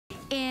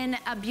in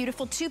a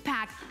beautiful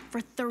 2-pack for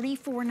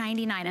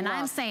 $34.99. And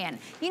I'm saying,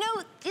 you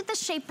know, the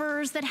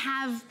shapers that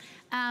have,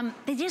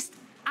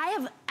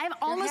 I've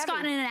almost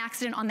gotten in an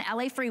accident on the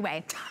LA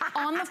freeway,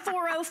 on the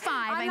 405.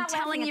 I'm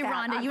telling you,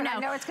 Rhonda, you know. I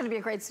know it's going to be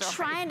a great story.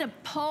 Trying to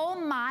pull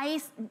my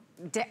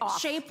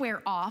shapewear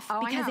off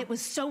because it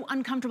was so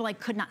uncomfortable I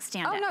could not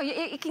stand it. Oh no,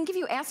 it can give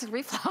you acid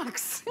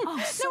reflux. Oh,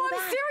 so no, I'm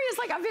bad. serious.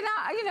 Like I've been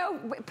out, you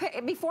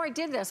know, before I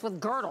did this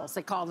with girdles,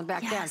 they called them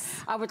back then.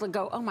 I would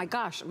go, oh my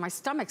gosh, my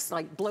stomach's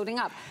like bloating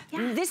up.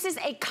 This is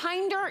a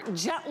kinder,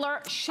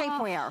 gentler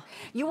shapewear.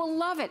 You will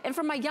love it. And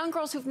for my young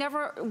girls who've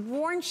never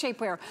worn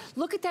shapewear,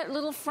 look at that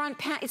little front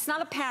panel. It's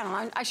not a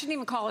panel. I shouldn't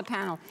even call it a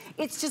panel.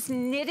 It's just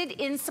knitted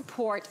in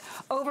support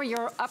over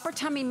your upper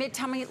tummy, mid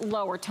tummy,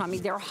 lower tummy.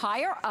 They're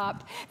higher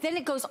up. Then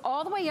it goes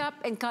all the way up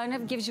and kind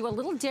of gives you a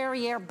little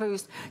derriere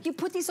boost. You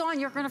put these on,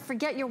 you're gonna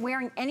forget you're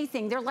wearing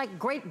anything. They're like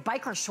great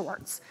biker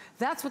shorts.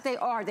 That's what they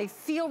are. They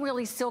feel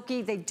really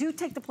silky. They do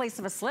take the place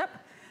of a slip.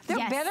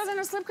 They're better than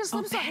a slip because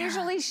slips don't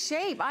usually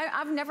shape.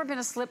 I've never been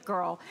a slip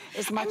girl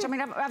as much. I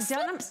mean, I've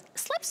done them.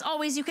 Slips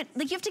always, you have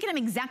to get them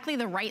exactly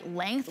the right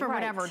length for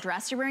whatever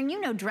dress you're wearing. You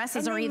know,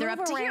 dresses are either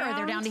up to here or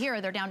they're down to here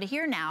or they're down to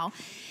here now.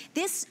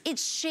 It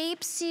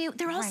shapes you.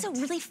 They're also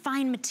really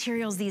fine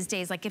materials these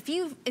days. Like if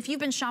you've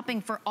been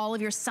shopping for all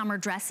of your summer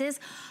dresses,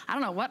 I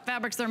don't know what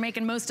fabrics they're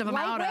making most of them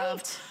out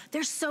of.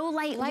 They're so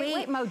lightweight.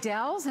 Lightweight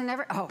models and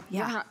every, we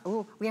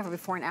have a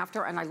before and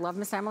after, and I love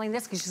Miss Emily in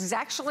this because she's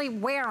actually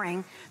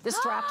wearing the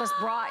strapless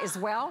bra as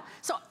well.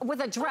 So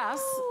with a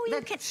dress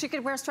that she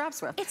could wear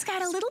straps with. It's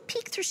got a little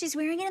peek through. She's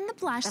wearing it in the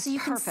blush, so you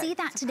can see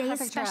that today's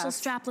special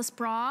strapless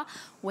bra.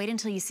 Wait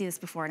until you see this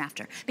before and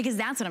after, because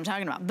that's what I'm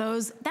talking about.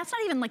 That's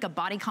not even like a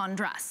bodycon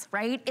dress,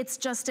 right? It's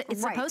just,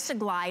 it's supposed to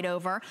glide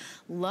over.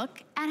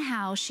 Look at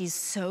how she's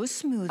so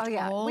smooth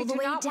all the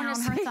way down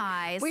her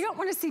thighs. We don't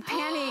want to see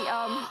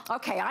panty,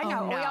 okay, I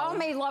know. We all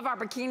may love our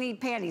bikini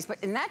panties,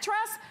 but in that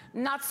dress,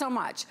 not so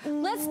much.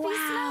 Let's be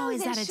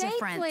smooth and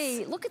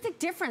shapely. Look at the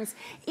difference.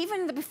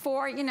 Even the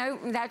before, you know,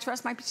 that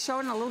dress might be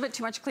showing a little bit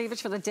too much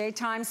cleavage for the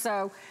daytime,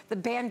 so the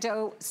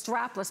bandeau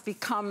strapless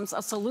becomes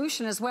a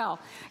solution as well.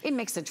 It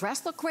makes the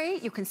dress look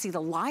great. You can see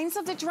the lines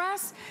of the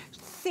dress,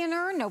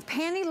 thinner, no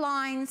panty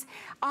lines.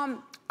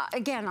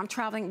 Again, I'm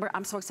traveling,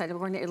 I'm so excited. We're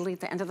going to Italy at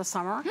the end of the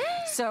summer.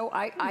 So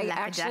I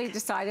actually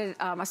decided,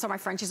 I saw my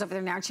friend, she's over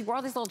there now, and she wore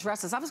all these little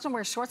dresses. I was gonna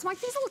wear shorts. I'm like,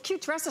 these little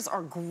cute dresses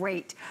are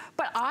great.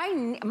 But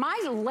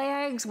my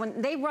legs, when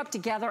they rub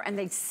together and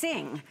they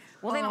sing,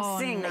 well, they don't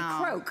sing, they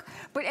croak.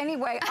 But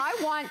anyway, I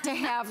want to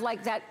have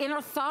like that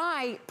inner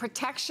thigh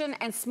protection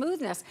and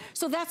smoothness.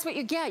 So that's what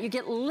you get. You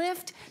get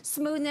lift,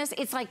 smoothness.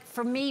 It's like,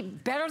 for me,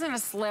 better than a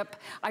slip.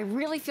 I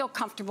really feel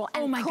comfortable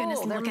and oh my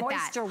goodness, look at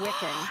that. Moisture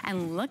wicking.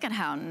 And look at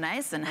how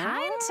nice and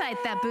high and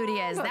tight that booty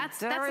is. That's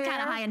the kind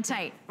of high and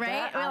tight,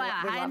 right?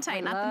 High and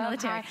tight, not the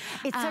military.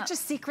 It's such a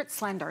secret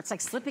slender. It's like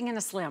slipping in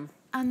a slim.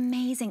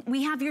 Amazing.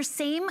 We have your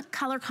same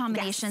color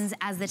combinations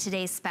as the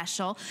today's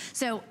special.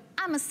 So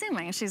I'm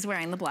assuming she's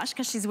wearing the blush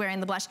because she's wearing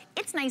the blush.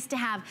 It's nice to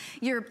have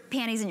your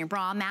panties and your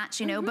bra match,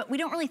 you know, but we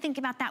don't really think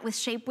about that with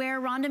shapewear.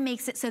 Rhonda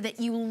makes it so that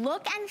you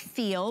look and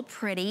feel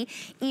pretty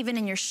even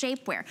in your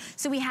shapewear.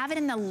 So we have it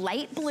in the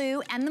light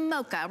blue and the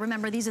mocha.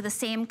 Remember, these are the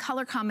same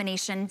color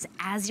combinations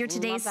as your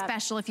today's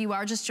special. If you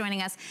are just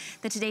joining us,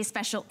 the today's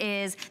special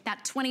is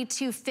that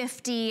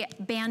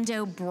 $22.50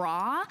 bandeau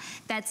bra.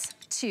 That's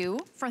 2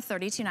 for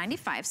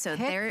 $32.95. So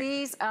pick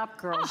these up,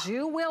 girls.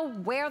 You will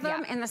wear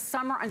them in the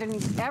summer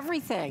underneath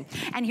everything.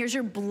 And here's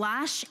your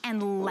blush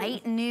and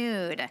light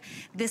nude.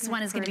 This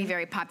one is going to be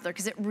very popular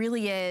because it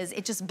really is.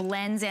 It just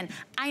blends in.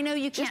 I know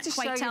you can't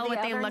quite tell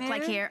what they look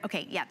like here.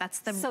 Okay, yeah, that's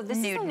the nude. So this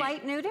is the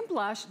light nude and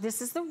blush.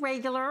 This is the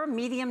regular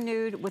medium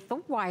nude with the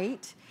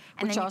white.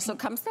 And which also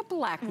comes the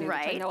black nude, which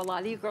I know a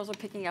lot of you girls are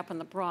picking up in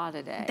the bra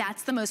today.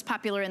 That's the most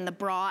popular in the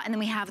bra. And then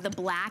we have the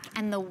black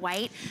and the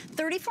white.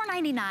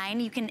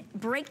 $34.99. You can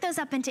break those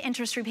up into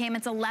interest-free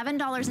payments,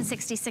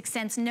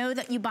 $11.66. Know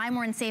that you buy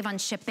more and save on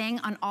shipping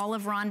on all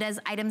of Rhonda's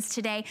items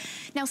today.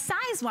 Now,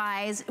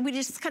 size-wise, we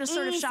just kind of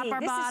sort of shop our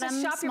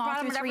bottoms, small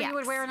through 3X. Whatever you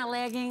would wear in a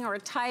legging or a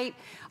tight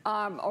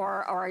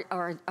or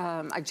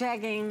a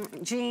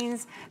jegging,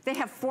 jeans. They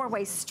have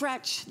four-way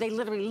stretch. They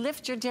literally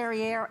lift your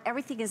derriere.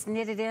 Everything is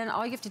knitted in.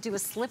 All you have to do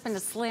is slip into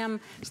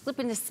slim, slip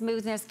into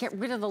smoothness, get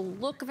rid of the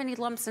look of any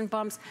lumps and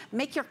bumps,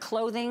 make your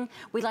clothing.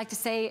 We like to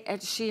say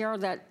at Shear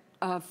that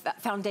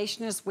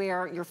foundation is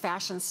where your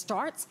fashion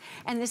starts,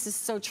 and this is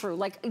so true.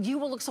 Like, you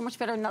will look so much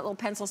better in that little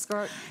pencil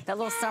skirt, that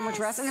little summer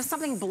dress, and if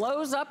something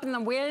blows up in the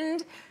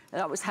wind, it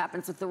always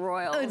happens with the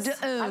royals.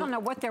 I don't know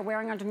what they're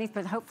wearing underneath,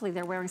 but hopefully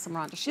they're wearing some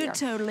Rhonda Shear. You're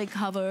totally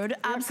covered,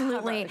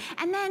 absolutely.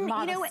 And then,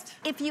 you know,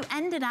 if you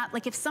ended up,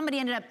 like if somebody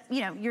ended up,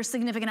 you know, your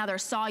significant other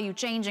saw you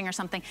changing or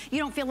something, you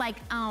don't feel like,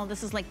 oh,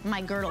 this is like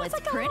my girdle, it's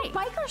like pretty. It's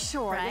like a little biker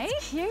short, right?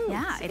 It's cute.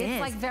 Yeah, it is.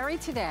 It's like very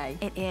today.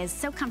 It is,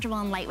 so comfortable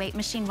and lightweight,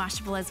 machine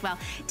washable as well.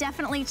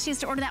 Definitely choose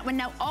to order that one.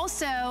 Now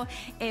also,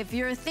 if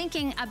you're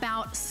thinking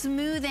about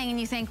smoothing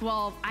and you think,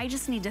 well, I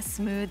just need to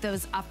smooth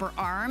those upper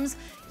arms,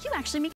 you actually make